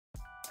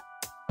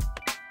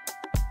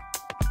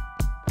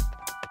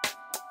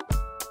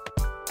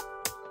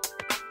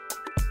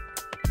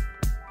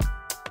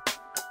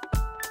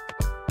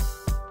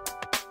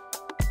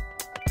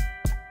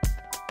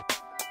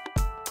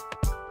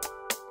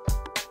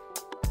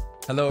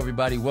Hello,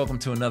 everybody. Welcome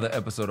to another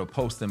episode of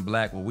Post in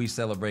Black, where we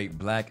celebrate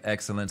Black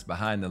excellence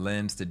behind the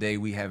lens. Today,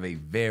 we have a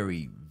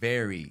very,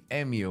 very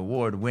Emmy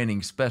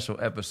Award-winning special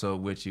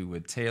episode with you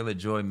with Taylor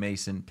Joy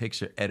Mason,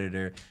 picture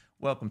editor.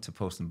 Welcome to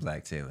Post in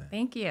Black, Taylor.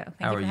 Thank you.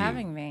 Thank you for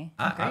having me.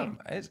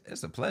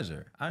 It's a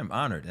pleasure. I'm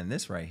honored. And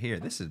this right here,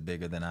 this is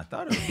bigger than I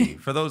thought it would be.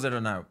 For those that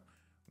are not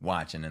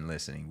watching and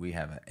listening, we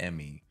have an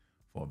Emmy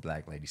for a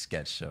Black Lady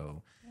Sketch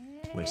Show,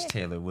 which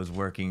Taylor was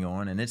working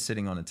on, and it's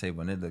sitting on the table,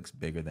 and it looks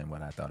bigger than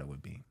what I thought it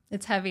would be.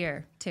 It's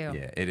heavier, too.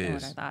 Yeah, it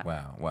is.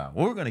 Wow. Well,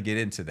 we're going to get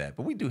into that,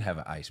 but we do have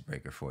an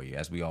icebreaker for you,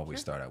 as we always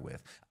start out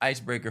with.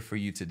 Icebreaker for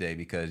you today,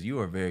 because you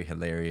are very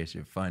hilarious,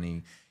 you're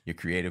funny, you're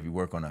creative, you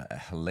work on a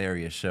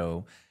hilarious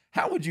show.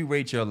 How would you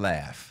rate your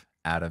laugh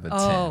out of a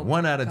 10?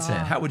 1 out of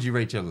 10. How would you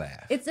rate your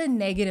laugh? It's a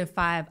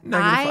 -5. -5?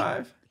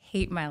 I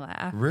hate my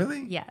laugh.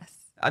 Really? Yes.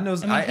 I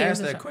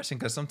asked that question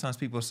because sometimes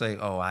people say,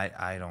 oh,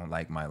 I don't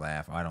like my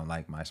laugh, or I don't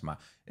like my smile.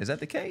 Is that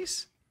the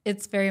case?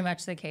 It's very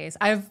much the case.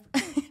 I've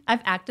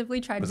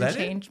actively tried to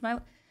change my.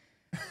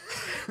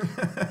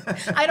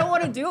 I don't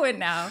want to do it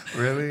now.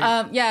 Really?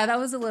 Yeah, that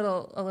was a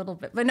little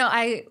bit. But no,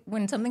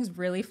 when something's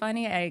really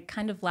funny, I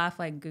kind of laugh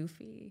like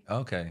goofy.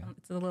 Okay.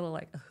 It's a little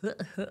like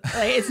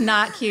it's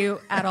not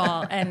cute at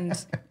all. And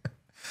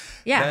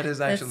yeah.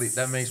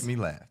 That makes me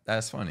laugh.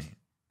 That's funny.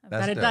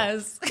 It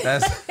does.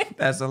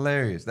 That's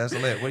hilarious. That's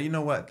hilarious. Well, you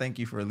know what? Thank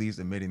you for at least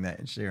admitting that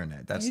and sharing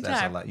that. That's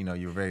a lot. You know,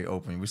 you're very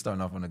open. We're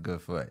starting off on a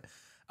good foot.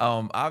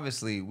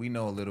 Obviously, we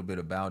know a little bit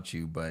about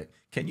you, but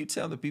can you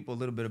tell the people a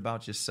little bit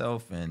about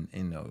yourself and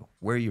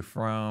where you're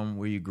from,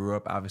 where you grew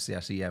up? Obviously, I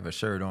see you have a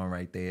shirt on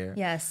right there.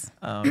 Yes.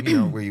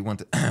 Where you went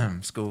to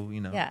school.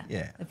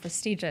 Yeah. The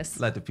prestigious.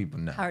 Let the people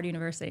know. Howard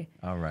University.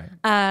 All right.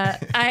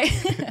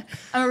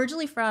 I'm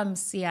originally from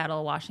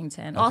Seattle,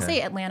 Washington. Okay. I'll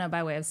say Atlanta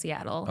by way of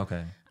Seattle.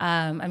 Okay.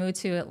 I moved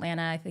to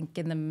Atlanta, I think,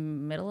 in the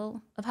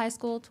middle of high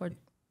school,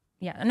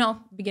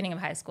 beginning of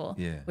high school.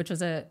 Yeah. Which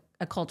was a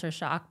culture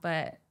shock,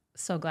 but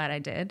so glad I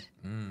did.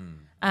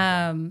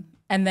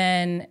 And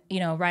then,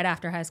 right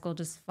after high school,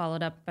 just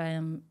followed up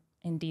in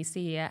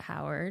DC at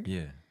Howard.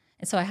 Yeah.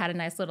 And so I had a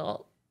nice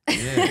little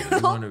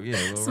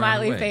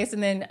smiley face,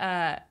 and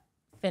then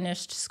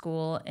finished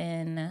school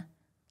in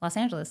Los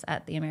Angeles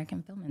at the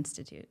American Film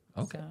Institute.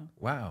 Okay. So.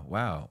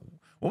 Wow.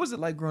 What was it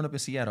like growing up in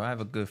Seattle? I have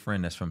a good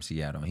friend that's from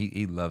Seattle.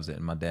 He loves it.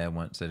 And my dad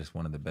once said it's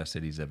one of the best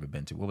cities he's ever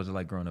been to. What was it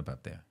like growing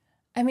up there?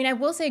 I mean, I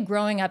will say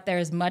growing up there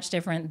is much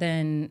different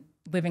than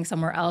living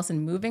somewhere else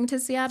and moving to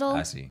Seattle.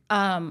 I see.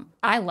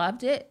 I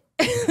loved it.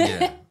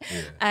 Yeah.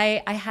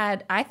 I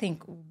had, I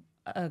think,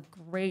 a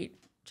great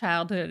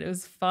childhood. It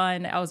was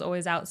fun. I was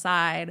always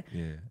outside.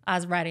 Yeah. I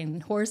was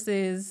riding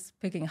horses,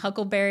 picking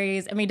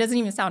huckleberries. I mean, it doesn't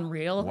even sound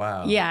real.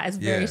 Wow. Yeah, it's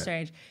very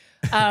strange.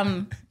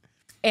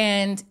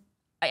 And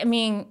I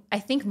mean, I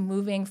think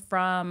moving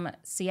from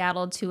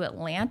Seattle to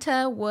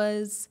Atlanta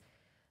was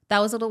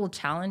a little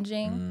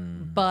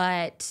challenging,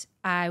 but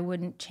I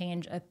wouldn't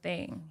change a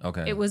thing.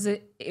 Okay. It was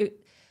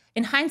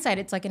in hindsight,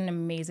 it's like an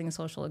amazing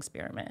social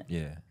experiment.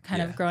 Yeah.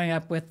 Kind of growing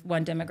up with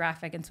one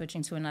demographic and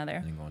switching to another.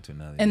 And going to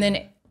another. And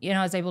then,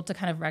 I was able to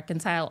kind of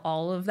reconcile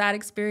all of that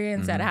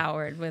experience at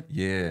Howard with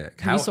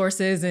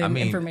resources and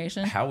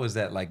information. How was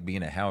that like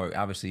being at Howard?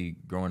 Obviously,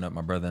 growing up,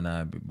 my brother and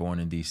I born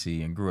in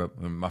D.C. and grew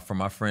up, from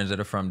my friends that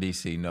are from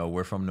D.C., no,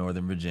 we're from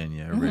Northern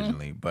Virginia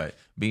originally, but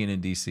being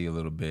in D.C. a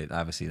little bit,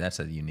 obviously, that's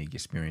a unique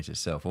experience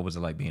itself. What was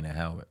it like being at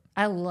Howard?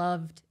 I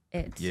loved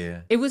it.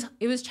 Yeah. It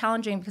was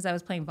challenging because I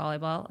was playing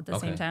volleyball at the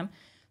same time.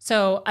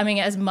 So, I mean,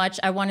 as much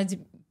I wanted to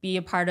be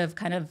a part of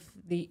kind of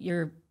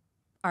the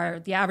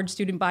average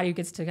student body who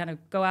gets to kind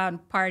of go out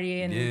and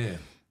party and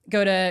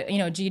go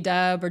to,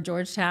 G-Dub or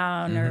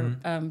Georgetown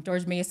or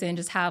George Mason,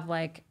 just have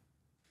like,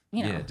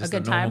 just a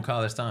good a normal time.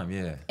 college time,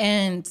 yeah.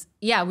 And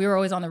we were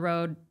always on the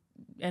road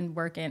and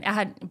working. I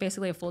had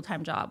basically a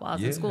full-time job while I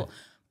was in school.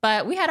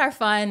 But we had our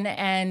fun,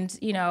 and,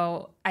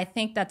 I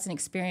think that's an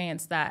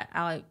experience that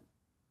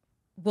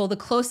the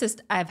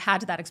closest I've had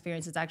to that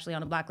experience is actually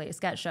on a Black Lady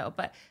Sketch Show.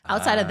 But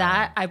outside of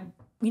that,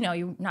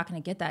 you're not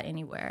going to get that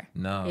anywhere.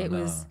 No, it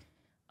was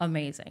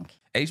amazing.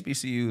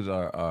 HBCUs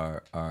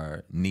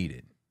are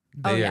needed.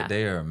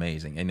 They are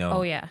amazing.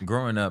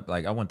 Growing up,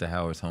 like I went to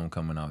Howard's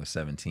homecoming when I was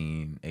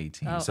 17,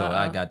 18.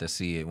 I got to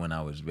see it when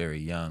I was very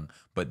young.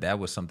 But that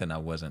was something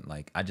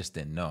I just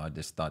didn't know. I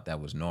just thought that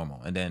was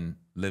normal. And then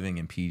living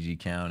in PG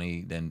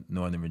County, then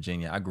Northern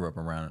Virginia, I grew up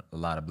around a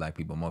lot of Black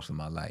people most of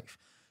my life.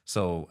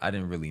 So I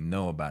didn't really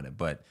know about it.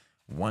 But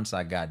once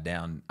I got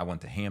down, I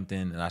went to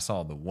Hampton and I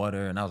saw the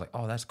water and I was like,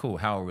 oh, that's cool.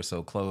 Howard was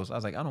so close. I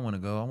was like, I don't want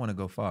to go. I want to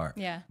go far.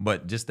 Yeah.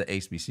 But just the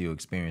HBCU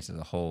experience as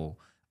a whole,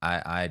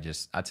 I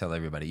tell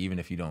everybody, even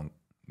if you don't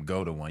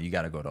go to one, you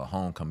got to go to a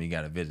homecoming. You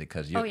got to visit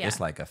because it's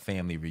like a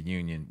family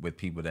reunion with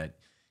people that,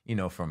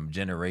 from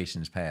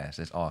generations past.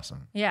 It's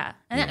awesome. Yeah.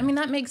 And I mean,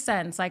 that makes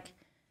sense. Like,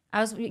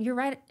 You're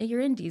right.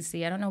 You're in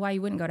DC. I don't know why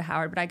you wouldn't go to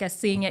Howard, but I guess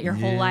seeing it your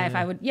whole life,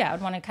 I would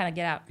want to kind of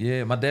get out.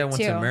 Yeah, my dad went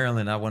to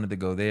Maryland. I wanted to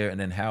go there, and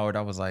then Howard.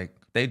 I was like,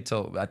 I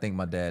think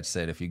my dad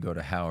said if you go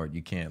to Howard,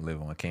 you can't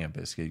live on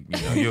campus. You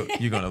know,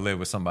 you're gonna live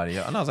with somebody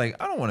else. And I was like,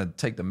 I don't want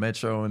to take the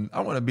metro, and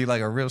I want to be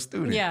like a real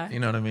student. Yeah, you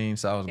know what I mean.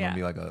 So I was gonna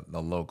be like a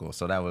local.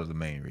 So that was the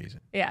main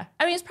reason. Yeah,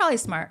 I mean, it's probably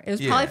smart. It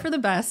was probably for the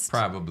best.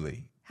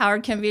 Probably.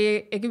 Howard can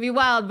be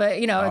wild, but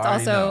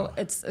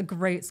it's a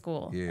great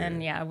school. Yeah.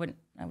 And I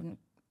wouldn't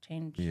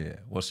change. Yeah.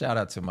 Well, shout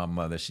out to my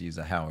mother. She's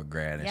a Howard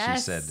grad, and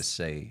she said to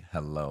say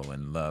hello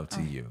and love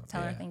to you.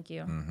 Tell her thank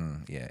you. Mm-hmm.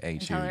 Yeah. HU.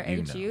 Tell her HU.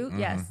 Mm-hmm.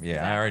 Yes.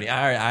 Yeah.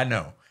 I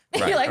know.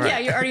 Right, you're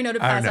like, you already know to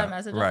pass that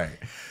message. Right.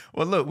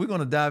 Well, look, we're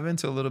going to dive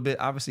into a little bit.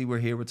 Obviously, we're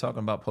here. We're talking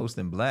about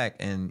Posting Black,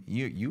 and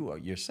you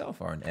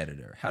yourself are an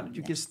editor. How did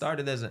you get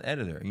started as an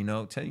editor? You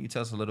know, tell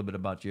us a little bit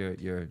about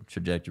your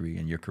trajectory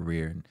and your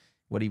career, and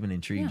what even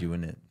intrigued you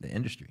in the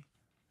industry.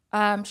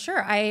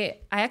 Sure. I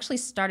actually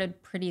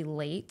started pretty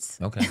late.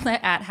 Okay.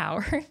 At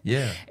Howard.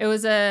 Yeah. It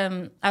was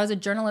I was a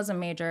journalism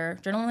major,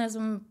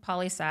 journalism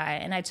poli-sci,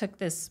 and I took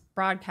this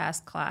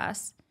broadcast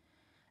class,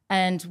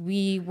 and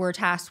we were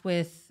tasked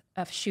with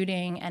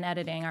shooting and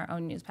editing our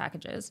own news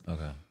packages.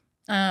 Okay.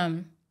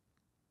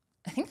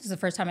 I think this is the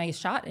first time I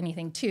shot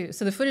anything too.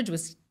 So the footage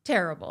was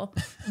terrible.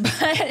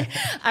 But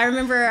I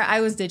remember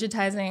I was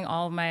digitizing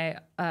all of my,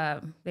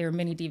 they were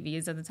mini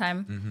DVs at the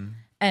time. Mm-hmm.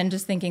 And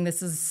just thinking,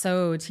 this is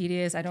so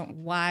tedious.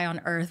 Why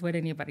on earth would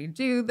anybody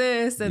do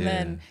this? And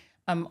then,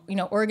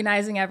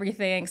 organizing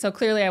everything. So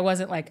clearly I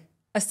wasn't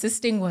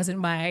assisting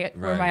wasn't where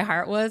my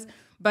heart was.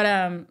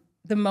 But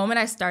the moment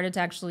I started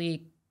to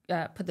actually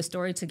put the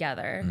story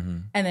together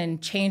and then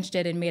changed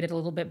it and made it a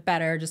little bit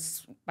better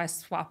just by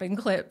swapping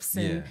clips.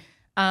 And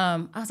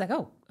I was like,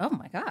 oh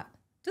my God,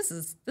 this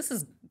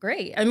is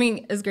great. I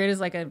mean, as great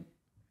as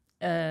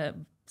a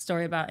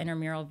story about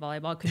intramural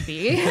volleyball could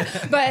be,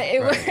 but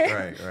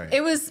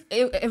it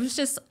was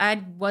just,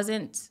 I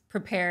wasn't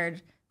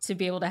prepared to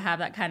be able to have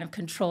that kind of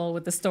control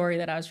with the story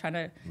that I was trying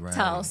to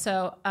tell.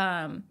 So,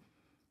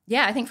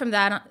 I think from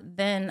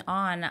then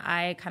on,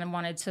 I kind of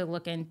wanted to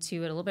look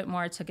into it a little bit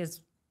more. I took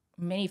as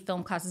many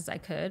film classes as I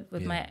could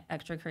with my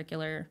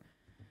extracurricular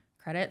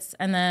credits.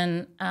 And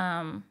then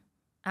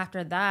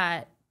after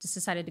that, just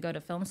decided to go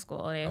to film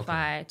school at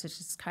AFI to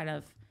just kind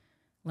of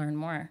learn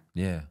more.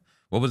 Yeah.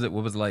 What was it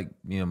like,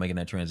 making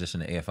that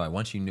transition to AFI?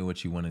 Once you knew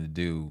what you wanted to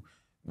do,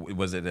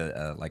 was it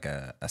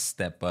a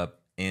step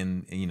up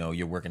in,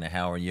 you're working at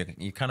Howard, you're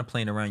kind of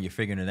playing around, you're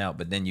figuring it out,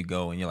 but then you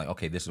go and you're like,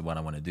 okay, this is what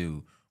I want to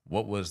do.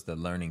 What was the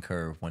learning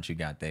curve once you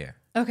got there?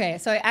 Okay.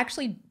 So I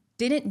actually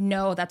didn't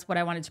know that's what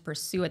I wanted to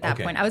pursue at that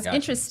point. I was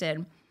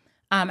interested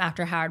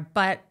after Howard,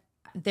 but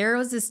there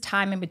was this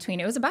time in between.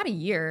 It was about a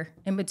year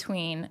in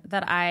between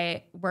that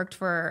I worked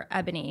for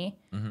Ebony.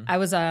 Mm-hmm. I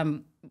was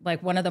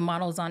one of the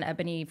models on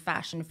Ebony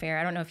Fashion Fair.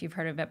 I don't know if you've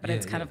heard of it, but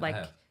it's kind of like,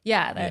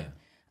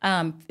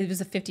 it was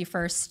the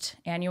 51st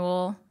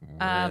annual.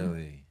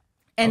 Really?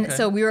 And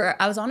so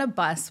I was on a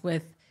bus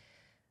with,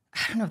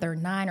 I don't know if there were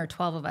 9 or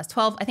 12 of us,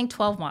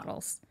 12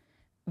 models,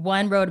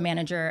 one road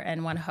manager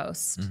and one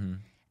host. Mm-hmm.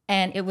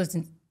 And it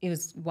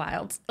was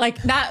wild,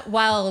 not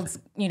wild,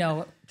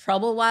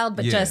 trouble wild,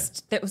 but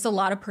just there was a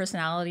lot of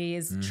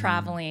personalities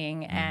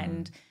traveling,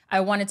 and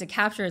I wanted to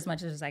capture as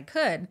much as I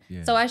could.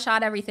 Yeah. So I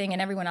shot everything,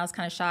 and everyone else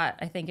kind of shot.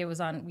 I think it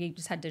was we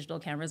just had digital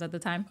cameras at the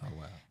time. Oh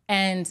wow!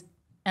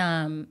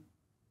 And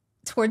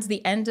towards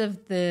the end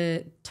of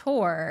the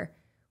tour,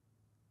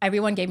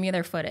 everyone gave me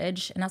their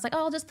footage, and I was like, "Oh,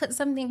 I'll just put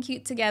something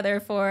cute together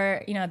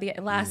for the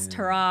last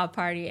hurrah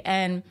party."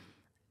 And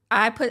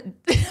I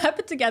put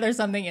together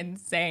something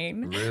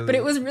insane, but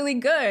it was really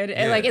good,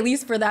 and at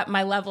least for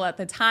my level at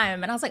the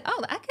time. And I was like,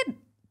 oh,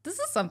 this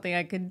is something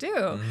I could do.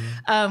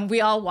 Mm-hmm.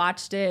 We all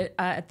watched it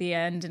at the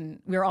end, and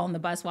we were all on the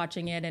bus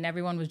watching it, and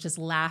everyone was just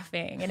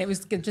laughing, and it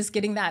was just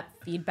getting that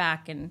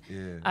feedback and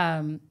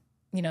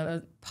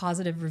those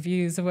positive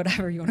reviews or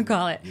whatever you want to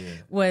call it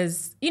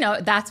was,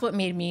 that's what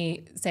made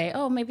me say,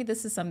 oh, maybe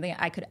this is something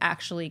I could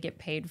actually get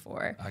paid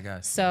for. I got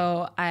you.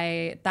 So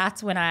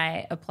that's when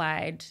I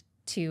applied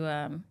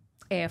to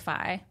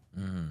AFI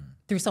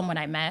through someone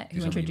I met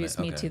who introduced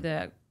me to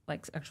the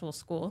actual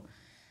school.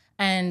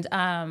 And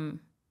from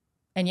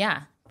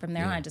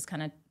there on I just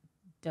kind of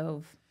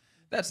dove.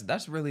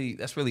 That's really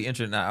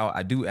interesting. Now,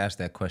 I do ask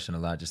that question a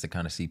lot just to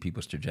kind of see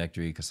people's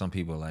trajectory, because some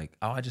people are like,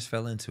 oh, I just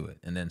fell into it.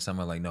 And then some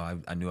are like, no,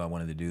 I knew I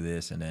wanted to do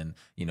this. And then,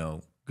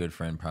 good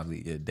friend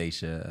probably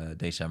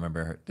Daisha. I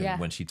remember her,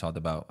 when she talked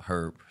about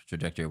her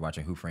trajectory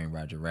watching Who Framed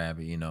Roger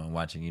Rabbit, and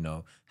watching,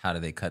 how do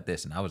they cut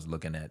this? And I was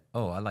looking at,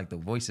 I like the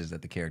voices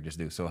that the characters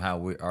do. So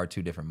how our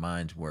two different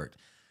minds worked.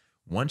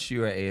 Once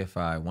you're at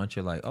AFI, once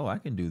you're like, oh, I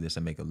can do this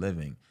and make a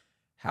living,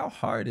 how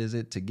hard is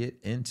it to get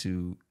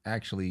into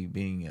actually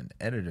being an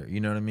editor?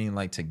 You know what I mean?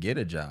 Like to get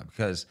a job,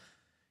 because,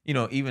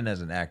 even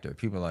as an actor,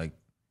 people are like,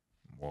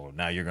 well,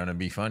 now you're gonna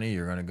be funny.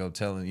 You're gonna go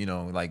tell, you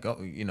know, like,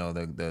 oh, you know,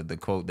 the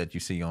quote that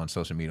you see on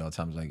social media all the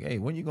time is like, hey,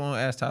 when you gonna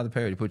ask Tyler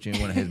Perry to put you in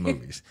one of his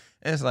movies?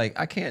 And it's like,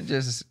 I can't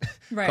just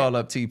call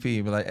up TP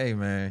and be like, hey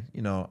man,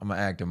 you know, I'm an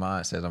actor.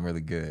 Mine says I'm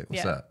really good.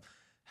 What's up?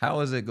 How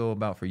does it go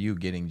about for you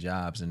getting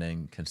jobs and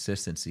then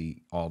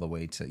consistency all the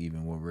way to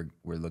even when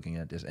we're looking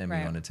at this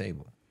Emmy on the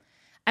table?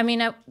 I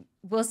mean, I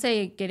will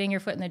say getting your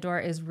foot in the door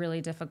is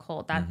really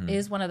difficult. That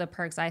is one of the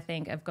perks, I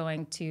think, of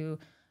going to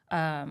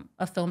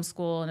a film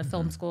school and a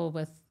film school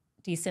with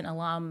decent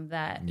alum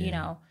that, you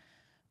know,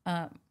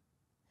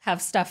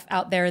 have stuff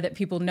out there that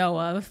people know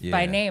of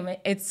by name.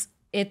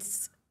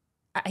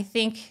 I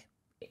think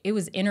it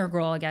was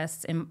integral, I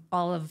guess, in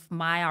all of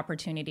my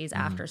opportunities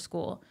after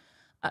school,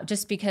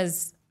 just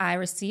because I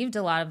received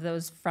a lot of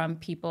those from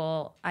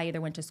people I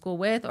either went to school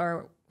with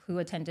or who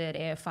attended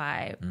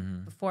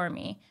AFI before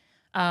me.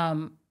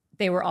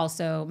 They were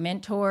also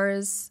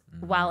mentors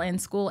while in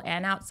school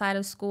and outside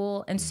of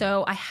school. And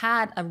so I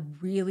had a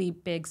really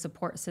big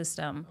support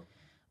system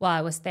while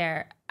I was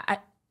there.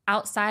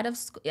 Outside of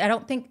school, I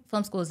don't think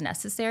film school is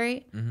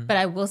necessary, but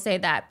I will say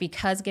that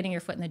because getting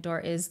your foot in the door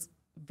is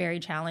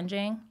very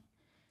challenging,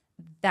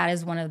 that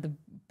is one of the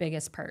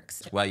biggest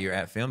perks. While you're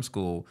at film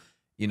school,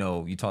 you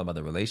know, you talk about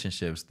the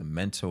relationships, the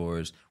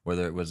mentors,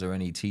 was there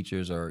any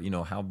teachers or, you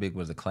know, how big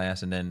was the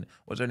class? And then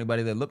was there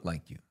anybody that looked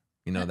like you?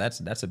 You know, that's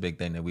a big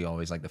thing that we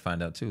always like to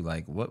find out too.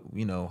 Like, what,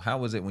 you know, how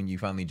was it when you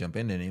finally jump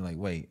in there and you're like,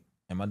 wait,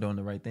 am I doing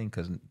the right thing?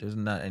 Because there's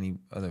not any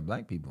other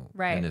Black people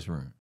in this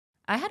room.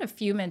 I had a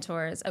few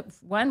mentors.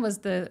 One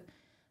was a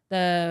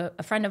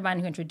friend of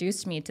mine who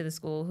introduced me to the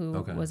school,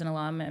 who was an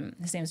alum, and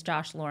his name's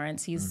Josh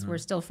Lawrence. We're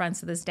still friends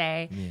to this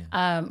day.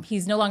 Yeah.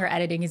 He's no longer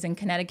editing. He's in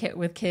Connecticut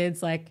with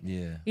kids, like,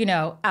 you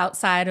know,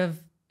 outside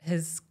of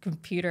his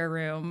computer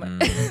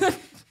room.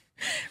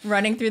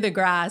 Running through the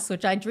grass,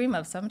 which I dream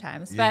of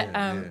sometimes. But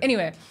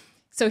anyway,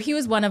 so he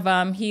was one of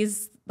them.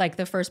 He's like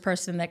the first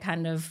person that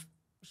kind of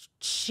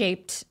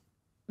shaped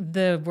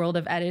the world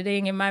of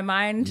editing in my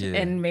mind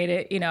and made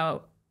it, you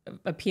know,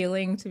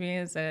 appealing to me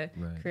as a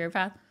career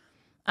path.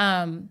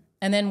 And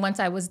then once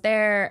I was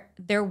there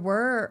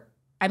were,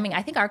 I mean,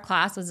 I think our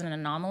class was an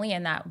anomaly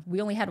in that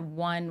we only had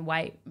one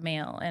white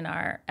male in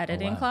our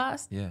editing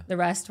class. Yeah. The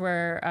rest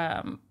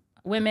were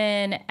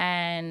women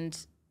and,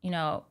 you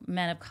know,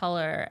 men of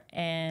color.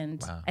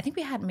 And I think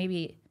we had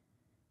maybe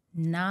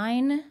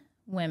 9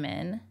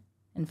 women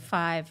and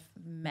 5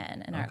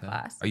 men in our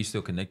class. Are you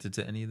still connected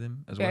to any of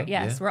them as well?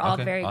 Yes, we're all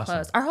very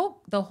close.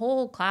 The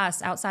whole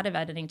class outside of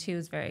editing too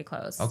is very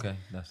close. Okay,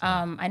 that's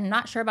I'm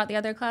not sure about the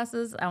other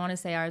classes. I want to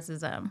say ours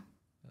is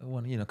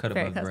you know, cut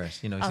above the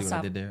rest. You know, see what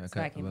I did there? A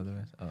cut above the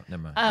rest. Oh,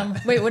 never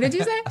mind. Wait, what did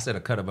you say? I said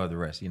a cut above the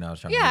rest. You know, I was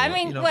trying. Yeah, I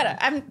mean, you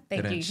know,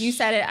 thank you. You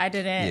said it. I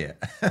didn't.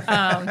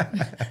 Yeah.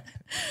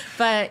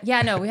 But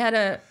yeah, no, we had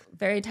a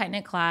very tight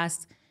knit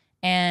class,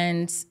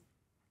 and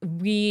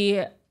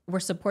we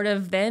were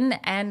supportive then,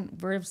 and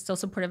we're still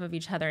supportive of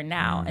each other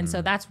now, and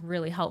so that's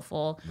really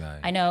helpful. Right.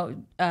 I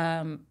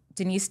know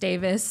Denise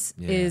Davis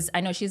is.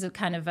 I know she's a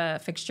kind of a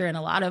fixture in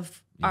a lot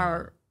of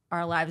our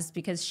lives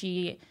because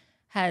she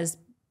has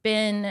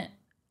been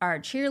our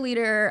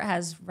cheerleader,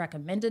 has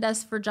recommended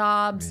us for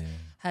jobs,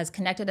 has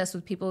connected us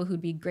with people who'd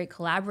be great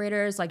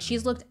collaborators. Like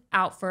she's looked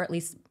out for at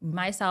least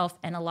myself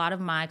and a lot of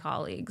my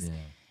colleagues. Yeah.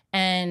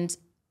 And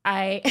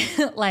I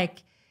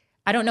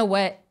I don't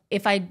know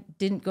if I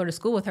didn't go to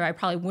school with her, I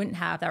probably wouldn't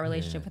have that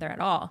relationship with her at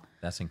all.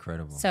 That's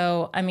incredible.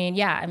 So, I mean,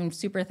 I'm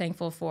super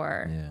thankful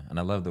for. Yeah. And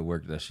I love the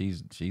work that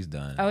she's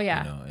done. Oh,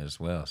 yeah. You know, as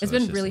well. So it's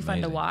been really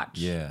fun to watch.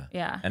 Yeah.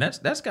 Yeah. And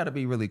that's got to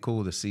be really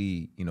cool to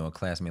see, you know, a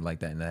classmate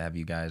like that and to have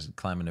you guys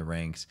climbing the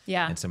ranks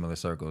in similar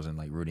circles and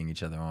like rooting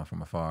each other on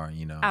from afar,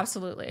 you know.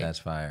 Absolutely. That's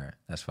fire.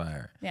 That's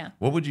fire. Yeah.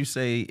 What would you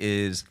say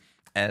is,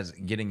 as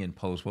getting in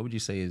post, what would you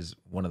say is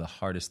one of the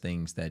hardest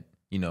things that,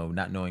 you know,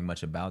 not knowing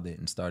much about it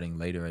and starting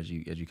later, as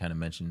you kind of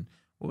mentioned,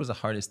 what was the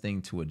hardest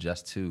thing to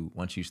adjust to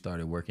once you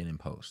started working in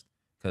post?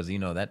 Because, you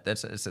know,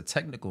 it's a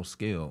technical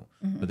skill,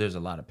 but there's a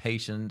lot of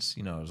patience.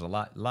 You know, there's a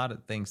lot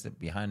of things that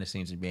behind the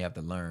scenes you may have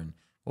to learn.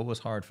 What was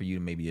hard for you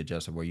to maybe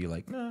adjust, or where you're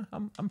like, nah,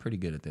 I'm pretty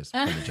good at this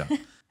for the job?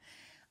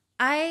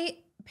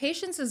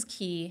 Patience is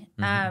key.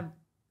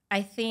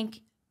 I think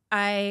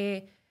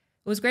what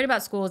was great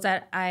about school is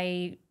that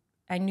I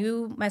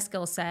knew my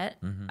skill set.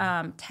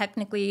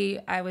 Technically,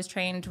 I was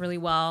trained really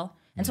well,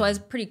 and so I was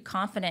pretty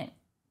confident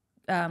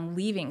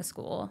leaving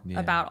school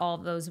about all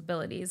of those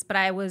abilities. But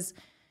I was,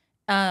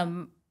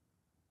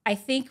 I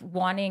think,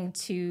 wanting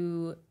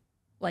to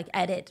like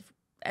edit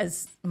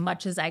as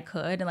much as I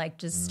could and like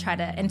just try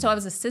to. And so I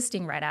was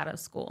assisting right out of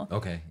school.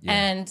 Okay. Yeah.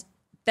 And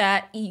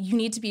that you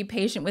need to be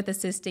patient with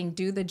assisting,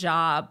 do the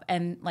job,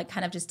 and like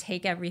kind of just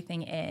take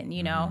everything in,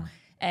 you know.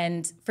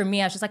 And for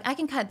me, I was just like, I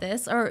can cut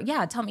this, or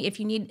tell me if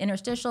you need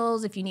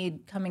interstitials, if you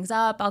need comings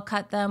up, I'll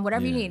cut them,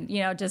 whatever you need,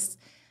 you know, just.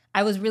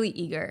 I was really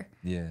eager.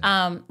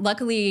 Yeah.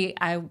 Luckily,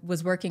 I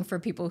was working for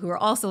people who were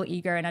also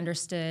eager and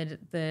understood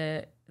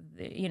the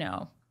you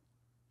know,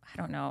 I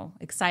don't know,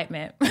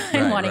 excitement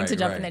and wanting to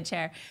jump in the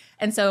chair.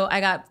 And so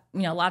I got,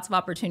 you know, lots of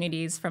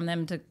opportunities from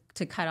them to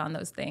to cut on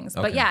those things.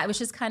 Okay. But yeah, it was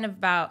just kind of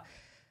about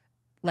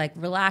like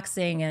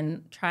relaxing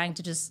and trying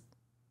to just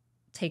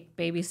take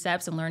baby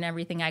steps and learn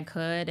everything I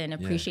could and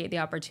appreciate the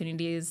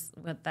opportunities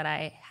that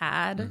I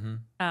had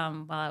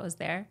while I was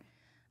there.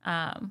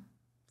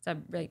 So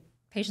really,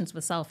 patience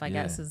with self, I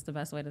guess, is the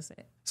best way to say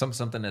it.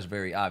 Something that's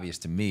very obvious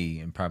to me,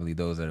 and probably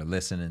those that are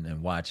listening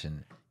and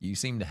watching. You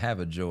seem to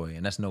have a joy,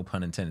 and that's no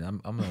pun intended. I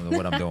don't know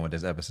what I'm doing with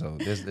this episode.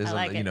 There's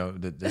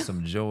there's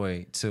some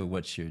joy to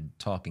what you're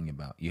talking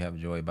about. You have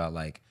joy about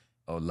like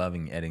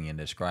loving editing and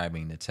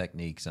describing the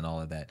techniques and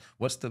all of that.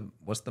 What's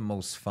the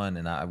most fun?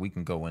 And we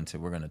can go into.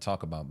 We're going to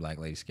talk about Black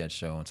Lady Sketch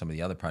Show and some of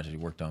the other projects you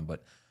worked on.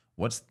 But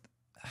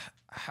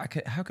how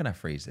can I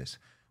phrase this?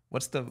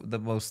 What's the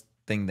most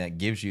thing that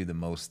gives you the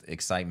most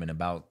excitement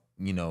about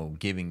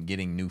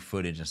getting new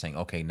footage and saying,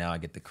 okay, now I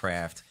get the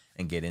craft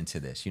and get into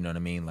this, you know what I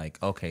mean?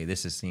 Like, okay,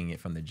 this is seeing it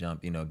from the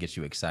jump, gets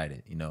you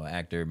excited.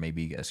 Actor,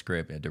 maybe a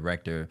script, a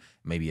director,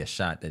 maybe a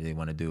shot that they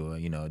want to do, a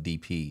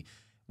DP.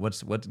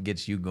 What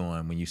gets you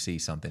going when you see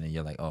something and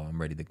you're like, oh,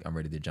 I'm ready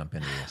to jump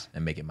into this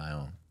and make it my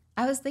own?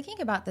 I was thinking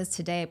about this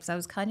today because I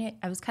was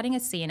cutting a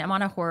scene. I'm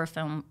on a horror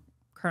film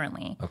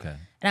currently. Okay.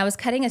 And I was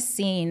cutting a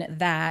scene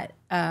that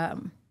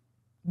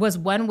was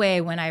one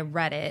way when I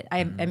read it.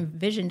 I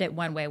envisioned it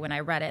one way when I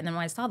read it. And then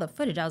when I saw the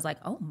footage, I was like,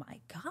 oh my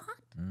God.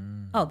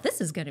 Oh,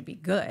 this is going to be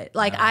good.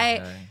 Like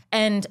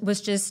and was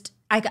just,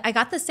 I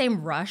got the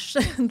same rush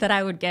that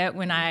I would get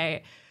when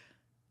I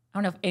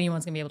don't know if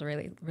anyone's going to be able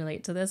to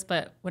relate to this,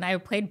 but when I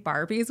played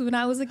Barbies when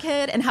I was a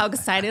kid and how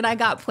excited I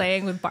got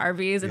playing with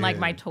Barbies and like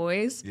my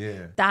toys,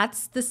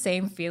 that's the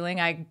same feeling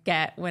I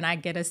get when I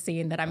get a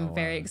scene that I'm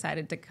very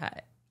excited to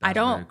cut.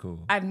 Very cool.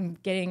 I'm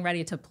getting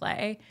ready to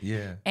play.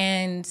 Yeah.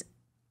 And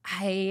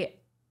I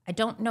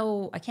don't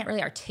know, I can't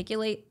really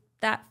articulate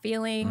that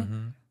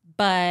feeling,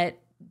 but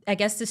I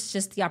guess it's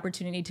just the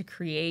opportunity to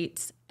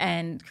create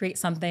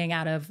something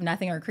out of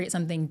nothing or create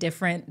something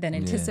different than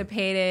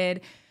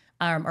anticipated,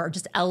 or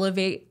just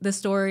elevate the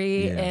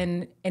story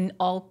in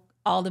all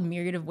the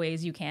myriad of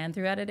ways you can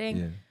through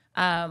editing.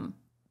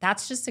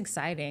 That's just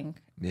exciting.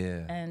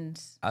 Yeah.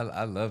 And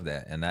I love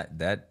that. And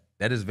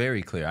that is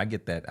very clear. I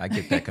get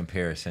that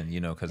comparison,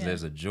 because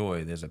there's a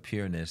joy, there's a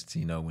pureness to,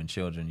 when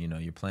children,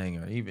 you're playing,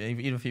 or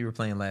even if you were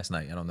playing last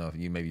night, I don't know if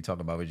you maybe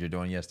talk about what you're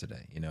doing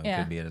yesterday, it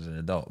could be as an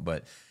adult,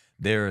 but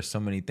there are so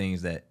many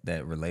things that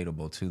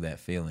relatable to that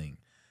feeling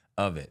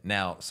of it.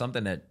 Now,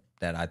 something that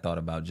I thought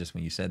about just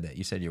when you said that,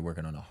 you said you're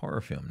working on a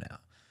horror film now.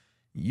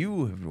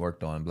 You have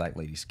worked on Black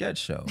Lady Sketch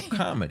Show,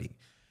 comedy.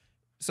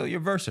 So you're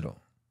versatile.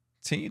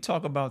 Can you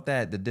talk about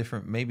that? The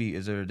different, maybe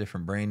is there a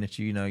different brain that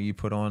you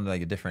put on,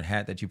 like a different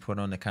hat that you put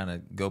on to kind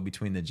of go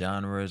between the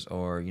genres,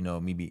 or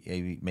maybe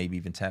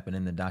even tapping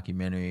in the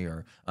documentary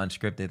or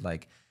unscripted?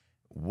 Like,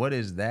 what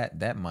is that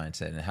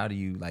mindset, and how do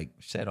you like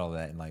shed all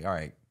that and like, all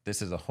right,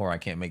 this is a horror, I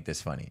can't make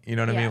this funny. You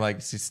know what I mean?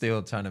 Like, she's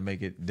still trying to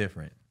make it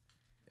different.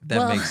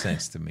 That makes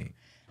sense to me.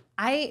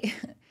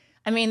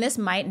 I mean, this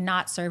might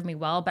not serve me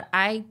well, but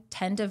I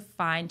tend to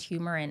find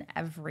humor in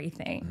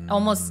everything,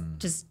 almost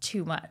just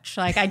too much.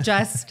 Like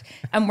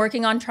I'm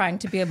working on trying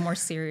to be a more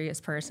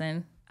serious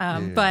person.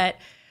 But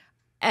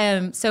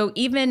so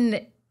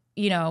even,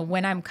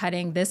 when I'm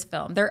cutting this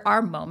film, there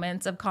are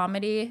moments of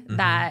comedy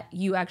that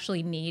you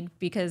actually need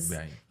because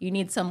you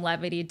need some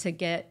levity to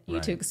get you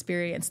to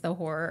experience the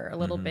horror a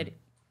little bit,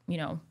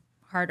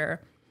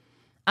 harder.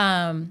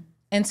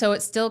 And so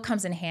it still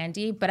comes in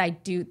handy, but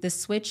the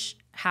switch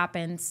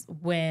happens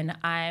when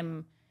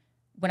I'm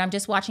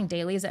just watching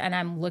dailies and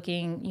I'm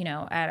looking,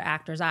 at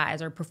actors'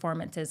 eyes or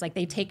performances. Like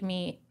they take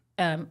me,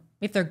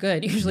 if they're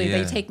good, usually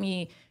they take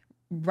me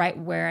right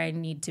where I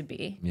need to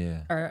be.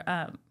 Yeah.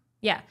 Or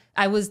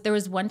there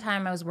was one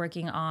time I was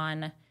working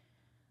on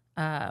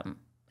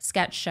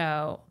sketch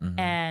show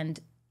and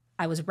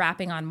I was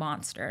rapping on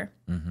Monster,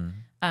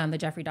 the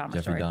Jeffrey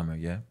Dahmer story. Jeffrey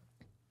Dahmer,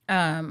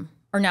 yeah.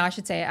 Or now I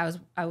should say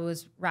I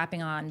was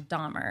rapping on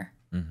Dahmer.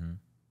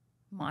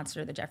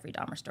 Monster, the Jeffrey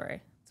Dahmer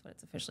story. That's what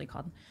it's officially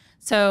called.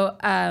 So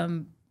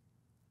I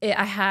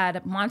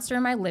had Monster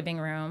in my living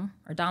room,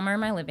 or Dahmer in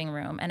my living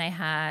room, and I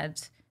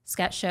had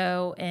sketch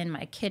show in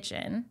my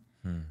kitchen.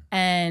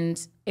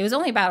 And it was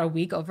only about a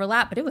week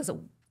overlap, but it was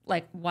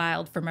like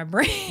wild for my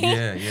brain.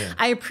 Yeah.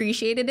 I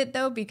appreciated it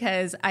though,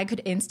 because I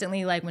could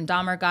instantly, like when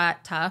Dahmer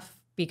got tough,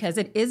 because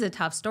it is a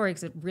tough story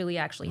because it really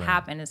actually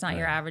happened. It's not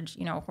your average,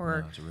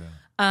 horror. No, it's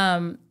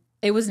real.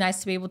 It was nice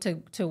to be able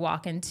to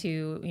walk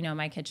into,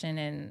 my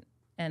kitchen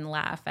and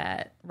laugh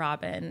at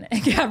Robin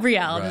and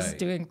Gabrielle just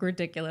doing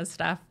ridiculous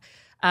stuff.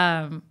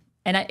 And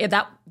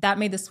that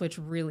made the switch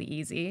really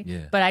easy.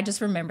 Yeah. But I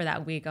just remember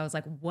that week, I was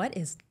like, what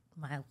is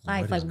my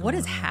life? What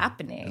is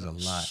happening? There's a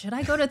lot. Should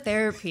I go to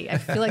therapy? I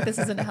feel like this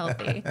isn't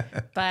healthy.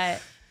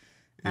 But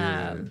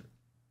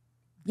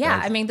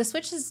I mean, the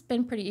switch has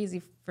been pretty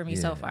easy for me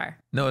so far.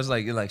 No, it's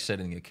like you're like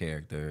setting a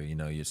character,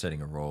 you're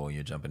setting a role,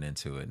 you're jumping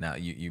into it. Now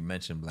you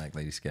mentioned Black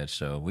Lady Sketch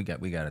Show. We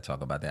got to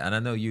talk about that. And I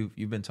know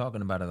you've been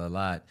talking about it a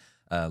lot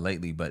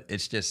lately, but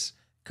it's just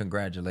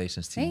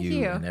congratulations to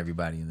you and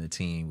everybody in the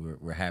team.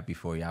 We're happy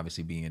for you,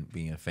 obviously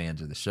being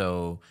fans of the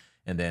show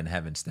and then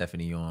having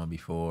Stephanie on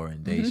before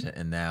and Daisha,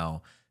 and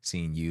now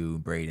seeing you,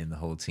 Braden, the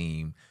whole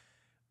team.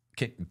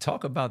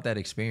 Talk about that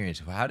experience.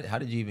 How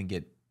did you even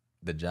get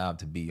the job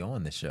to be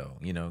on the show?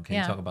 You know, can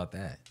you talk about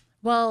that?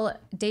 Well,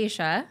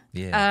 Daisha,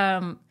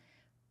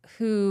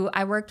 who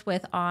I worked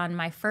with on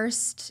my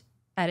first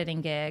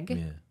editing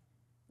gig,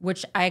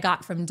 which I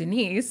got from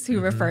Denise, who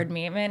referred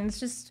me. Man, it's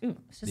just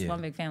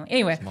one big family.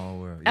 Anyway, small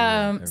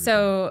world.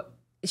 So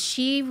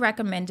she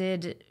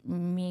recommended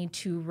me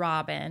to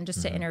Robin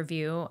just to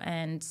interview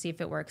and see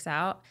if it works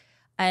out.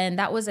 And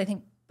that was, I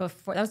think,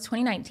 that was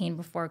 2019,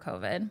 before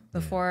COVID,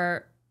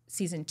 before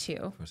season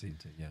 2. For season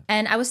 2, yeah.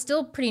 And I was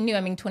still pretty new.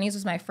 I mean, 20s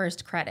was my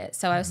first credit.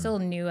 So I was still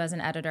new as an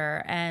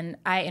editor. And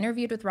I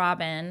interviewed with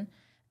Robin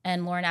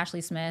and Lauren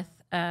Ashley Smith,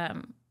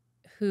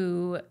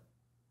 who,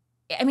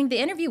 I mean, the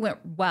interview went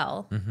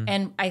well.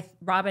 And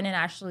Robin and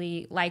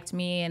Ashley liked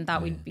me and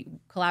thought we'd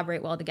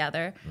collaborate well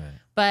together. Right.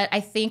 But I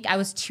think I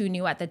was too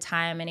new at the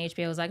time. And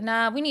HBO was like,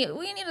 nah, we need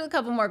a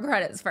couple more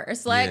credits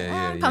first.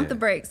 Like, pump the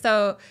brakes.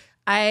 So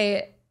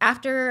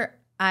after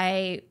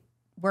I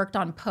worked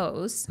on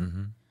Pose,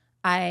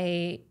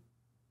 it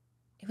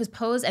was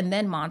Pose and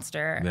then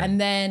Monster. Yeah.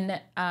 And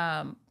then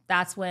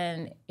that's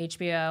when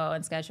HBO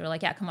and Sketch were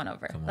like, yeah, come on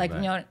over.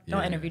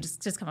 Don't interview,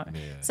 just come over.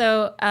 Yeah.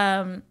 So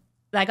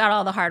I got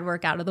all the hard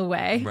work out of the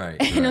way.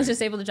 And I was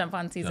just able to jump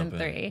on season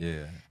 3.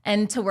 Yeah.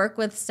 And to work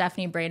with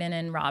Stephanie, Braden,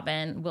 and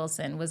Robin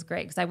Wilson was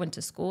great because I went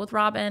to school with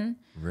Robin.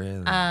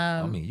 Really?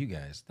 I mean, you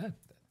guys,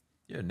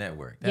 your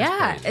network.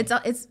 That's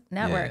crazy. It's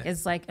network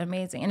is like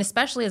amazing. And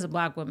especially as a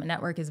Black woman,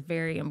 network is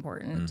very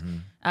important.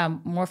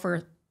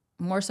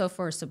 More so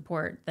for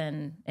support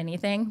than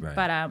anything. Right.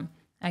 But I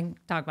can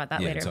talk about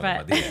that later.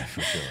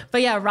 For sure.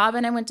 But yeah,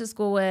 Robin I went to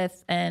school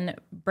with, and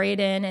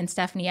Braden and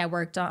Stephanie I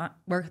worked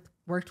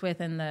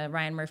with in the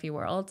Ryan Murphy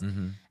world.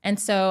 And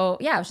so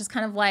it was just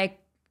kind of like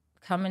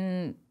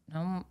coming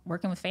home,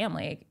 working with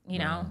family, you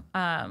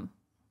know.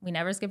 We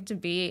never skipped a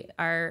beat.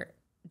 Our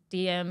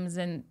DMs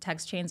and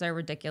text chains are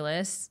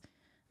ridiculous.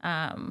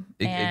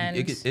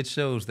 It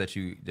shows that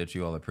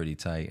you all are pretty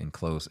tight and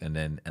close.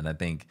 And I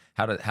think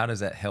how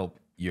does that help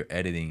your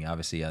editing?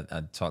 Obviously, I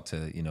talked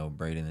to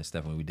Braden and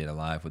Stephanie. We did a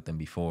live with them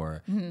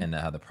before, and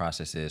how the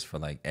process is for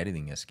like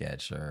editing a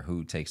sketch or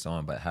who takes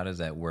on. But how does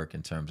that work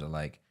in terms of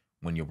like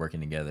when you're working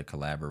together,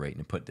 collaborating,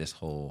 and put this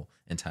whole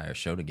entire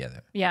show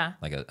together? Yeah,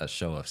 like a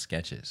show of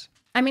sketches.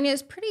 I mean, it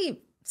was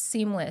pretty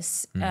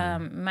seamless.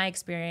 My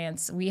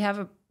experience, we have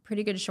a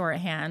pretty good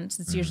shorthand.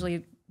 It's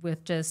usually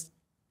with just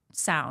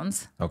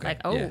sounds,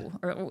 like or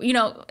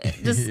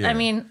just I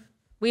mean,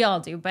 we all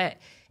do, but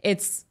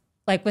it's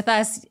like with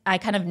us, I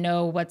kind of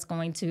know what's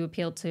going to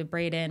appeal to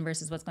Braden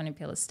versus what's going to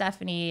appeal to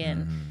Stephanie,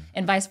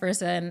 and vice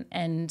versa.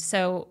 And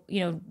so,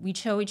 we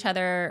show each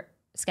other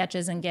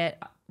sketches and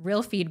get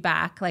real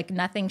feedback, like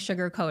nothing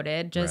sugar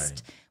coated.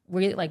 Just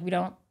we're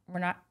not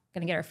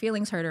going to get our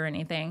feelings hurt or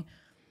anything.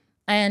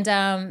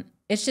 And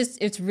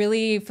it's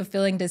really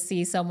fulfilling to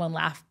see someone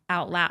laugh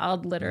out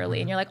loud,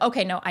 literally. And you're like,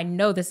 okay, no, I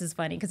know this is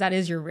funny because that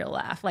is your real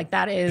laugh. Like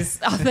that is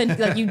authentic.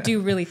 Like you do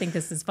really think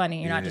this is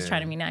funny. You're not just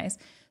trying to be nice.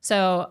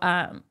 So,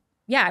 I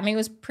mean, it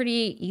was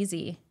pretty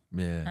easy,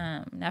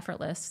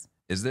 effortltless.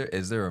 Is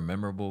there a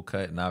memorable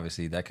cut? And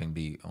obviously that can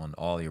be on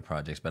all your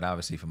projects, but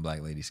obviously from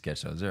Black Lady Sketch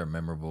Show, is there a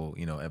memorable,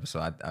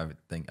 episode? I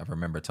think I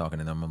remember talking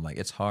to them. I'm like,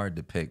 it's hard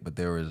to pick, but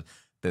there was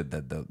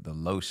the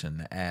lotion,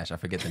 the ash. I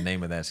forget the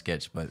name of that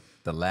sketch, but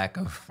the lack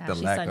of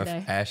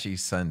Ashy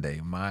Sunday.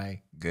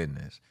 My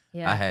goodness,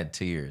 I had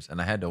tears,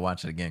 and I had to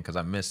watch it again because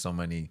I missed so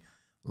many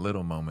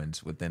little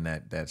moments within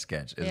that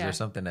sketch. Is there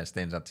something that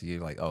stands out to you?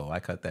 Like, oh, I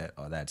cut that.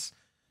 Oh,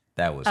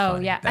 that was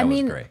funny. Yeah. That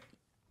was great.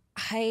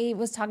 I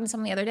was talking to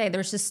someone the other day.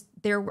 There's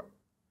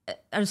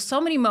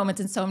so many moments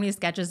in so many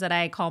sketches that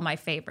I call my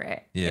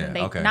favorite. Yeah.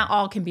 And not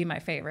all can be my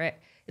favorite.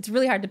 It's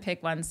really hard to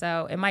pick one,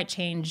 so it might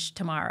change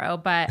tomorrow.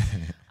 But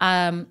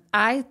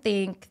I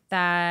think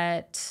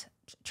that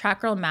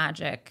Track Girl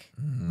Magic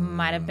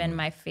might have been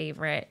my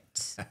favorite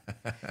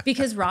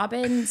because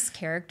Robin's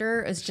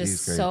character is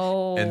just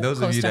so. And those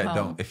close of you that home.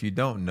 don't, if you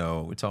don't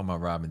know, we're talking about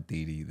Robin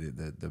Thede,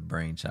 the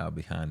brainchild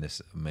behind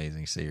this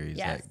amazing series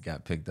that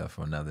got picked up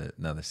for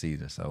another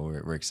season. So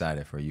we're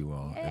excited for you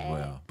all as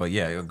well. But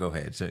go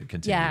ahead,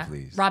 continue,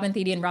 please. Robin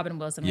Thede and Robin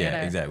Wilson.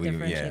 Exactly.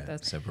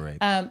 Those. Separate.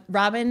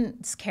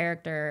 Robin's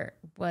character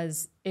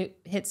it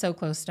hit so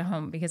close to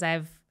home because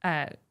I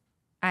have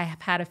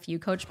had a few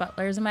Coach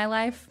Butlers in my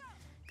life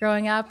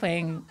growing up,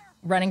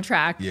 running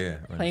track,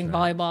 playing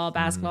volleyball,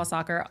 basketball,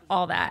 soccer,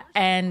 all that.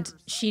 And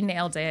she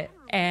nailed it.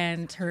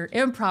 And her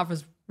improv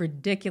was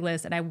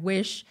ridiculous. And I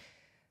wish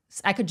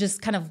I could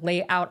just kind of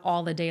lay out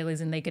all the dailies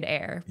and they could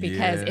air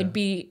because it'd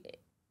be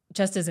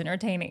just as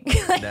entertaining.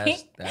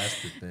 That's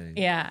the thing.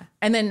 Yeah.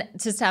 And then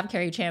just to have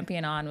Carrie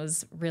Champion on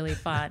was really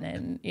fun.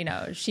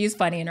 And, she's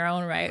funny in her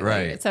own right.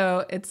 Right.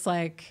 So it's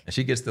like. And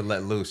she gets to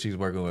let loose. She's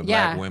working with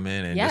Black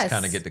women and just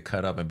kind of get to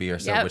cut up and be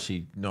herself, what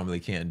she normally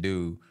can't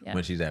do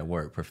when she's at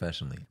work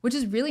professionally. Which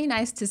is really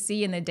nice to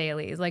see in the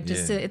dailies. Like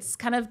it's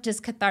kind of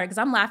just cathartic because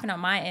I'm laughing on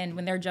my end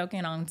when they're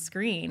joking on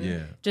screen.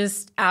 Yeah.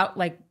 Just out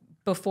like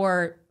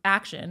before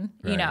action,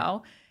 you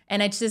know?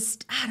 And it's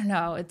just, I don't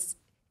know,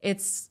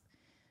 it's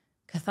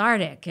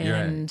cathartic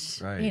and,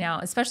 you know,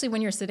 especially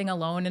when you're sitting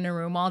alone in a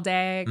room all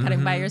day,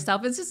 cutting by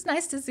yourself. It's just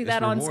nice to see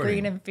that rewarding on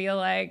screen and feel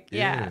like,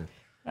 I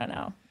don't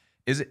know.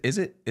 Is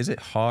it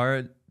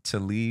hard to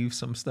leave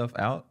some stuff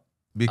out?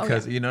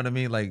 Because you know what I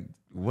mean? Like,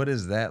 what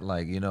is that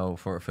like, you know,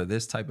 for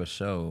this type of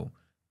show?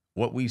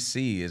 What we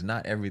see is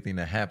not everything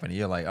that happened.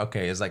 You're like,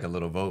 okay, it's like a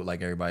little vote.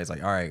 Like everybody's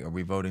like, all right, are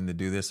we voting to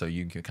do this? So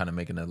you can kind of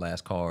making the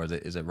last call. Or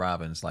is it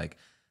Robin's like,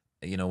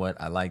 you know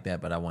what? I like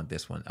that, but I want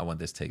this one. I want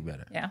this take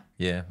better. Yeah.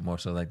 Yeah. More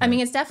so like that. I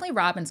mean, it's definitely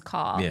Robin's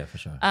call. Yeah, for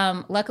sure.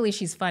 Luckily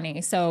she's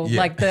funny. So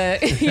like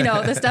the, you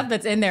know, the stuff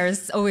that's in there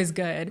is always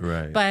good.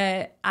 Right.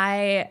 But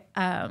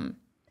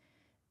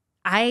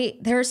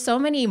there are so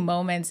many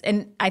moments,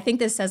 and I think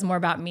this says more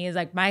about me, is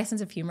like my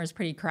sense of humor is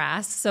pretty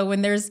crass. So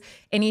when there's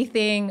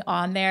anything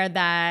on there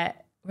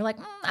that we're like,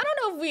 I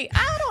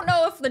don't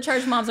know if the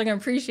church moms are gonna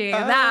appreciate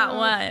that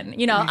one.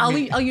 You know,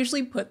 I'll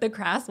usually put the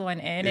crass one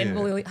in, and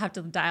we'll have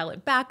to dial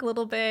it back a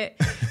little bit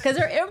because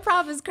their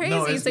improv is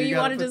crazy. So you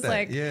want to just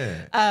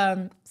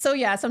so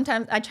yeah,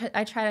 sometimes I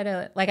try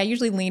to like, I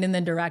usually lean in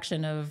the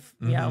direction of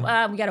we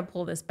got to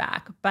pull this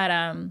back. But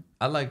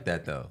I like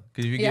that though,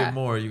 because if you give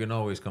more, you can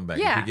always come back.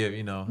 Yeah, if you give,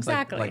 you know,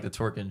 exactly. like the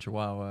twerking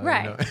chihuahua,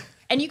 right? You know?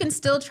 And you can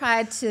still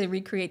try to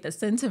recreate the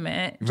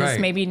sentiment, just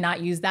maybe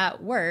not use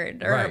that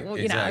word, or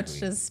you know, it's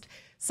just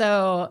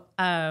so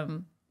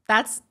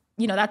that's,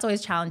 you know, that's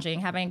always challenging.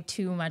 Having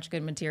too much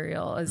good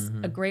material is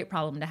a great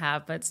problem to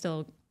have, but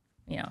still,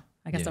 you know,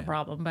 I guess a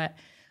problem. But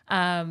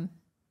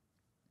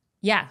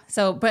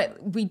so,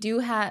 but we do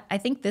have, I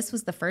think this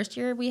was the first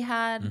year we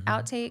had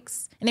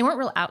outtakes, and they weren't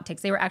real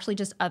outtakes. They were actually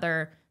just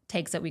other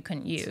takes that we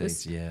couldn't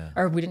use,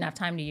 or we didn't have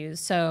time to use.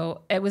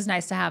 So it was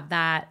nice to have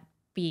that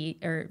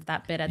beat or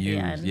that bit at the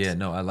end. Yeah,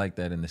 no, I like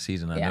that in the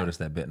season. I noticed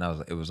that bit,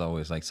 and it was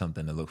always like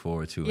something to look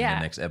forward to in the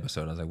next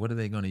episode. I was like, what are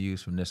they going to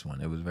use from this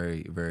one? It was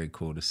very, very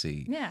cool to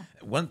see. Yeah.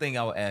 One thing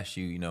I will ask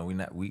you, you know,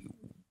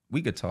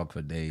 we could talk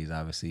for days,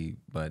 obviously,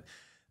 but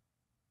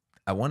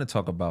I want to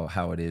talk about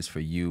how it is for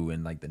you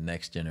and like the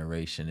next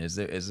generation. Is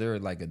there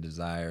like a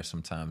desire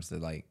sometimes to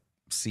like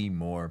see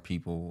more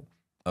people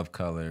of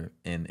color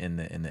in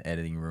the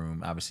editing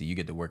room? Obviously, you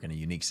get to work in a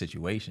unique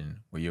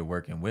situation where you're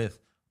working with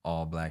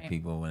all black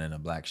people and then a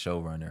black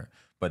showrunner,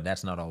 but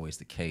that's not always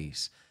the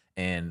case.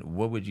 And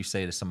what would you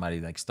say to somebody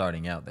like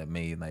starting out that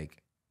may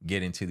like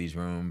get into these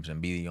rooms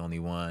and be the only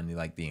one,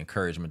 like the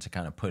encouragement to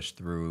kind of push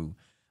through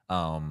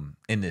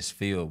in this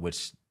field,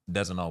 which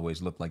doesn't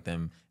always look like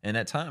them, and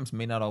at times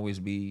may not always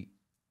be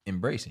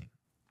embracing?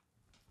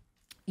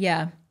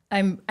 Yeah,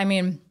 I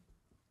mean,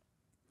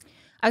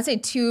 I would say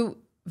two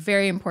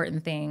very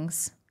important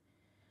things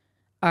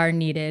are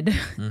needed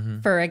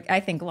for, I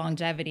think,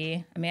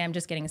 longevity. I mean, I'm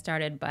just getting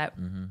started, but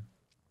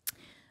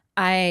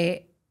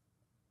I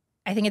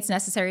think it's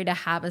necessary to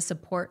have a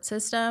support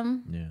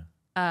system.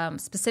 Yeah.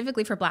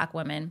 Specifically for Black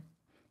women,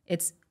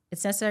 it's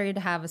necessary to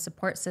have a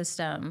support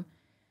system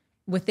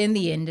within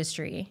the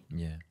industry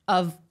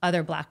of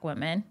other Black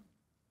women,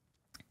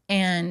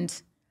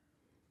 and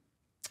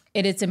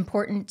it is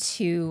important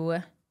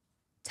to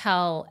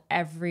tell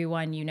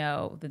everyone you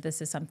know that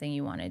this is something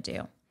you want to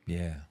do.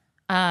 Yeah.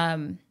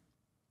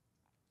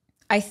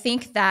 I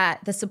think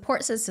that the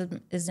support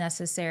system is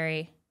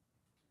necessary.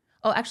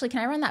 Oh, actually,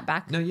 can I run that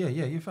back? No, yeah,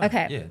 you're fine.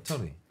 Okay. Yeah,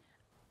 totally.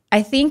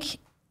 I think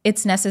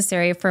it's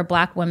necessary for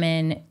Black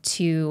women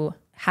to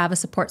have a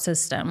support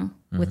system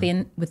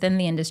within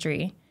the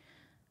industry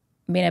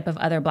made up of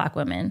other Black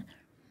women.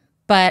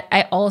 But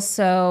I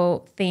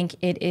also think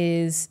it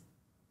is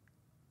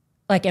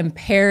like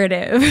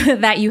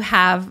imperative that you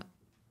have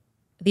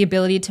the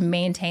ability to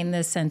maintain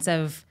this sense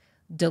of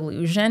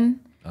delusion.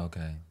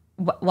 Okay.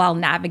 While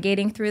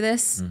navigating through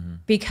this,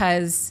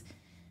 because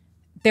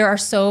there are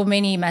so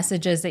many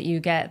messages that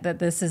you get that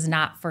this is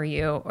not for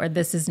you, or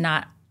this is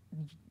not,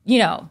 you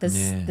know, this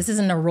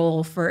isn't a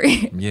role for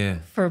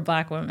for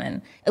Black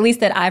women, at least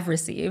that I've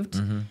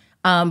received,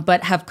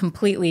 but have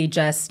completely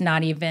just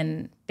not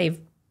even, they've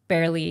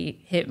barely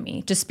hit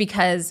me, just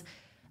because.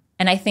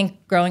 And I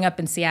think growing up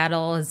in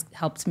Seattle has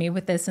helped me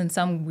with this in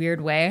some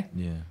weird way.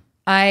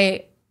 Yeah,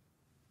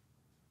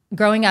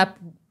 growing up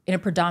in a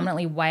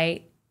predominantly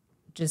white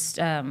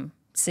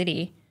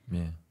city.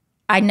 Yeah.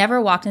 I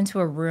never walked into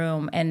a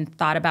room and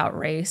thought about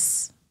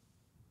race.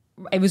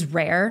 It was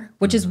rare,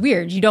 which is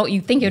weird.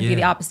 You think it would be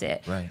the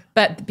opposite. Right.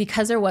 But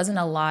because there wasn't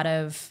a lot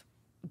of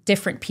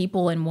different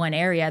people in one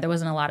area, there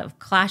wasn't a lot of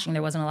clashing,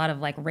 there wasn't a lot of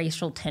like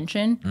racial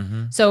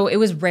tension. So it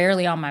was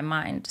rarely on my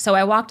mind. So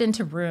I walked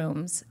into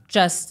rooms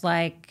just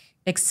like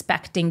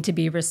expecting to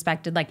be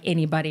respected like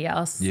anybody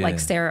else, like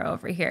Sarah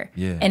over here.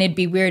 Yeah. And it'd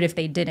be weird if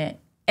they didn't.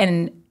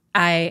 And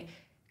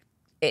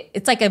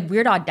it's like a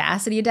weird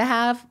audacity to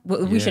have.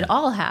 We should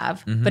all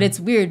have, but it's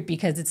weird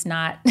because it's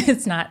not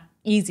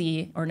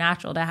easy or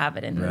natural to have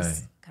it in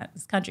this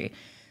country.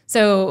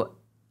 So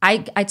I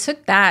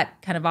took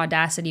that kind of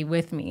audacity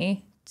with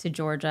me to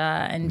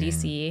Georgia and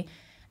DC,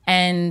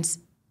 and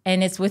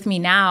it's with me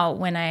now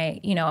when I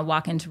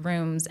walk into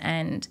rooms,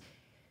 and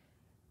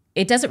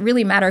it doesn't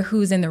really matter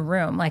who's in the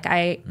room. Like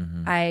I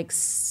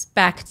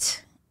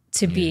expect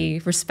to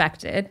be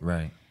respected.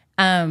 Right.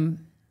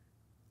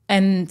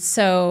 And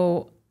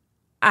so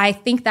I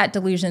think that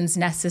delusion's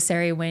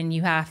necessary when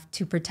you have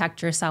to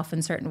protect yourself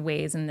in certain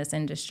ways in this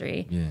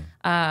industry.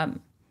 Yeah.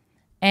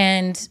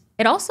 And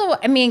it also,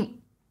 I mean,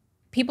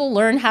 people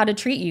learn how to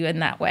treat you in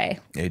that way.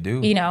 They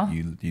do. You know,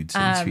 you teach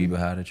people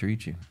how to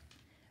treat you.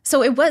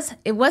 So it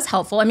was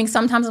helpful. I mean,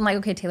 sometimes I'm like,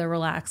 okay, Taylor,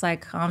 relax,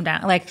 like calm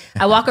down. Like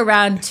I walk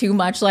around too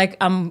much, like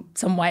I'm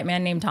some white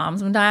man named Tom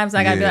sometimes.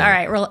 Like I'd be like, all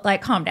right,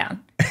 like calm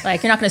down.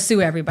 Like you're not going to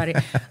sue everybody.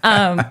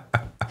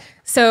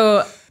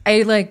 So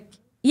I like,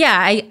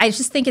 yeah, I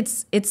just think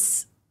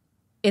it's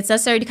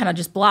necessary to kind of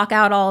just block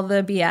out all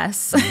the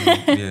BS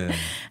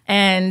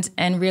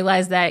and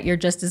realize that you're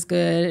just as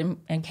good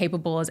and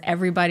capable as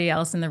everybody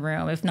else in the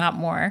room, if not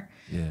more.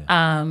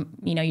 Yeah.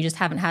 You know, you just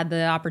haven't had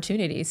the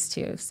opportunities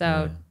to.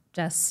 So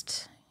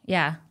just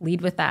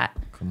lead with that.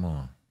 Come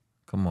on,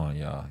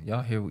 y'all.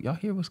 Y'all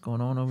hear what's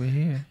going on over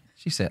here?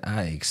 She said,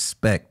 I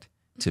expect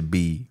to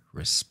be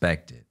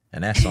respected.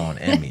 And that's on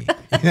Emmy.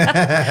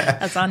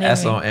 That's on Emmy.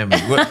 That's on Emmy.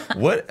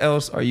 What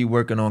else are you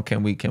working on?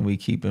 Can we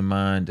keep in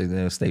mind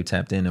to stay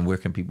tapped in, and where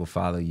can people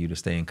follow you to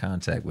stay in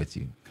contact with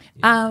you?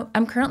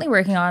 I'm currently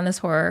working on this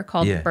horror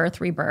called Birth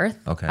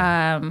Rebirth. Okay.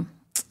 I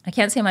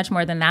can't say much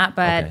more than that,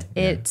 but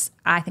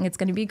I think it's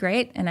going to be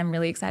great, and I'm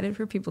really excited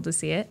for people to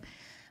see it.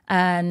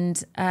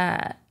 And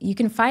you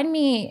can find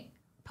me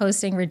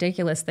posting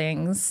ridiculous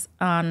things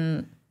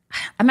on.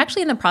 I'm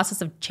actually in the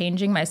process of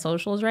changing my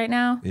socials right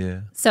now.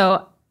 Yeah.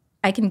 So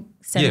I can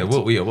send. Yeah,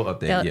 we'll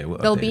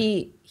update. They'll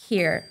be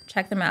here.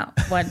 Check them out.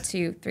 1,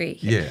 2, 3.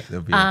 Here. Yeah,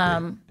 they'll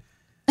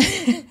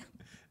be.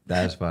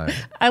 That's fine.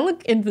 I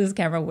look into this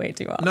camera way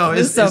too often. No,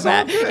 it's so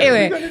bad.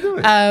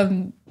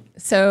 Anyway,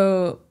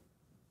 so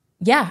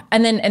yeah,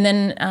 and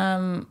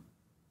then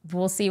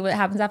we'll see what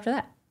happens after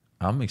that.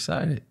 I'm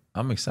excited.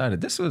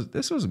 This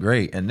was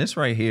great, and this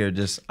right here,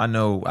 just I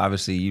know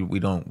obviously we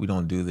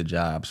don't do the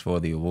jobs for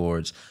the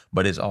awards,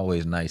 but it's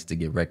always nice to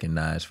get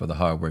recognized for the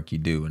hard work you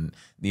do, and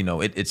you know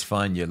it's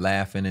fun. You're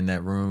laughing in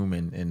that room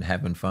and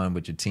having fun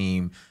with your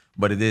team,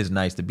 but it is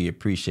nice to be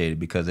appreciated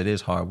because it is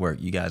hard work.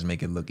 You guys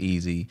make it look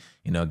easy.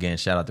 You know, again,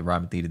 shout out to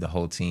Robin Thede, the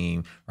whole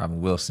team,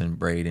 Robin Wilson,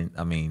 Braden.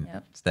 I mean,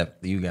 Steph,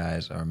 you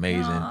guys are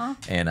amazing,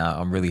 and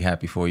I'm really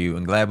happy for you,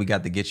 and glad we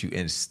got to get you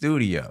in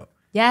studio.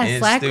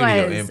 Yes,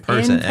 likewise. In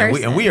person.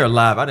 And we are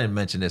live. I didn't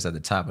mention this at the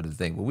top of the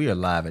thing, but we are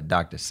live at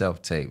Dr.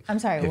 Self Tape. I'm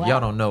sorry, If y'all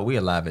don't know, we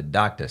are live at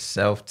Dr.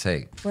 Self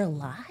Tape. We're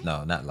live?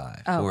 No, not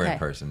live. Oh, we're okay. in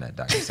person at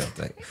Dr. Self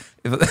Tape.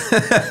 She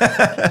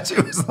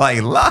was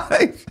like,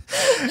 live?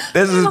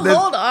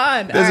 Hold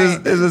on.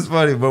 This is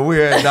funny, but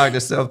we're at Dr.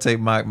 Self Tape.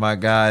 My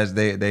guys,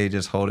 they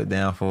just hold it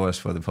down for us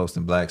for the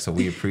Posting Black, so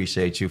we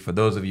appreciate you. For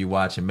those of you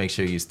watching, make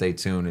sure you stay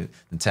tuned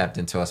and tapped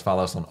into us.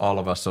 Follow us on all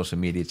of our social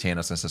media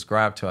channels and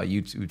subscribe to our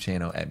YouTube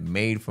channel at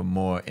Made for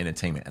More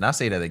Entertainment. And I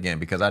say that again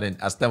because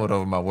I stumbled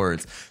over my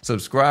words.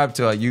 Subscribe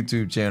to our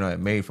YouTube channel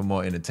at Made for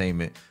More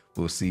Entertainment.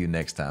 We'll see you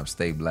next time.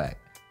 Stay black.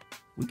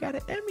 We got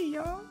an Emmy,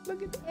 y'all.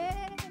 Look at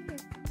that.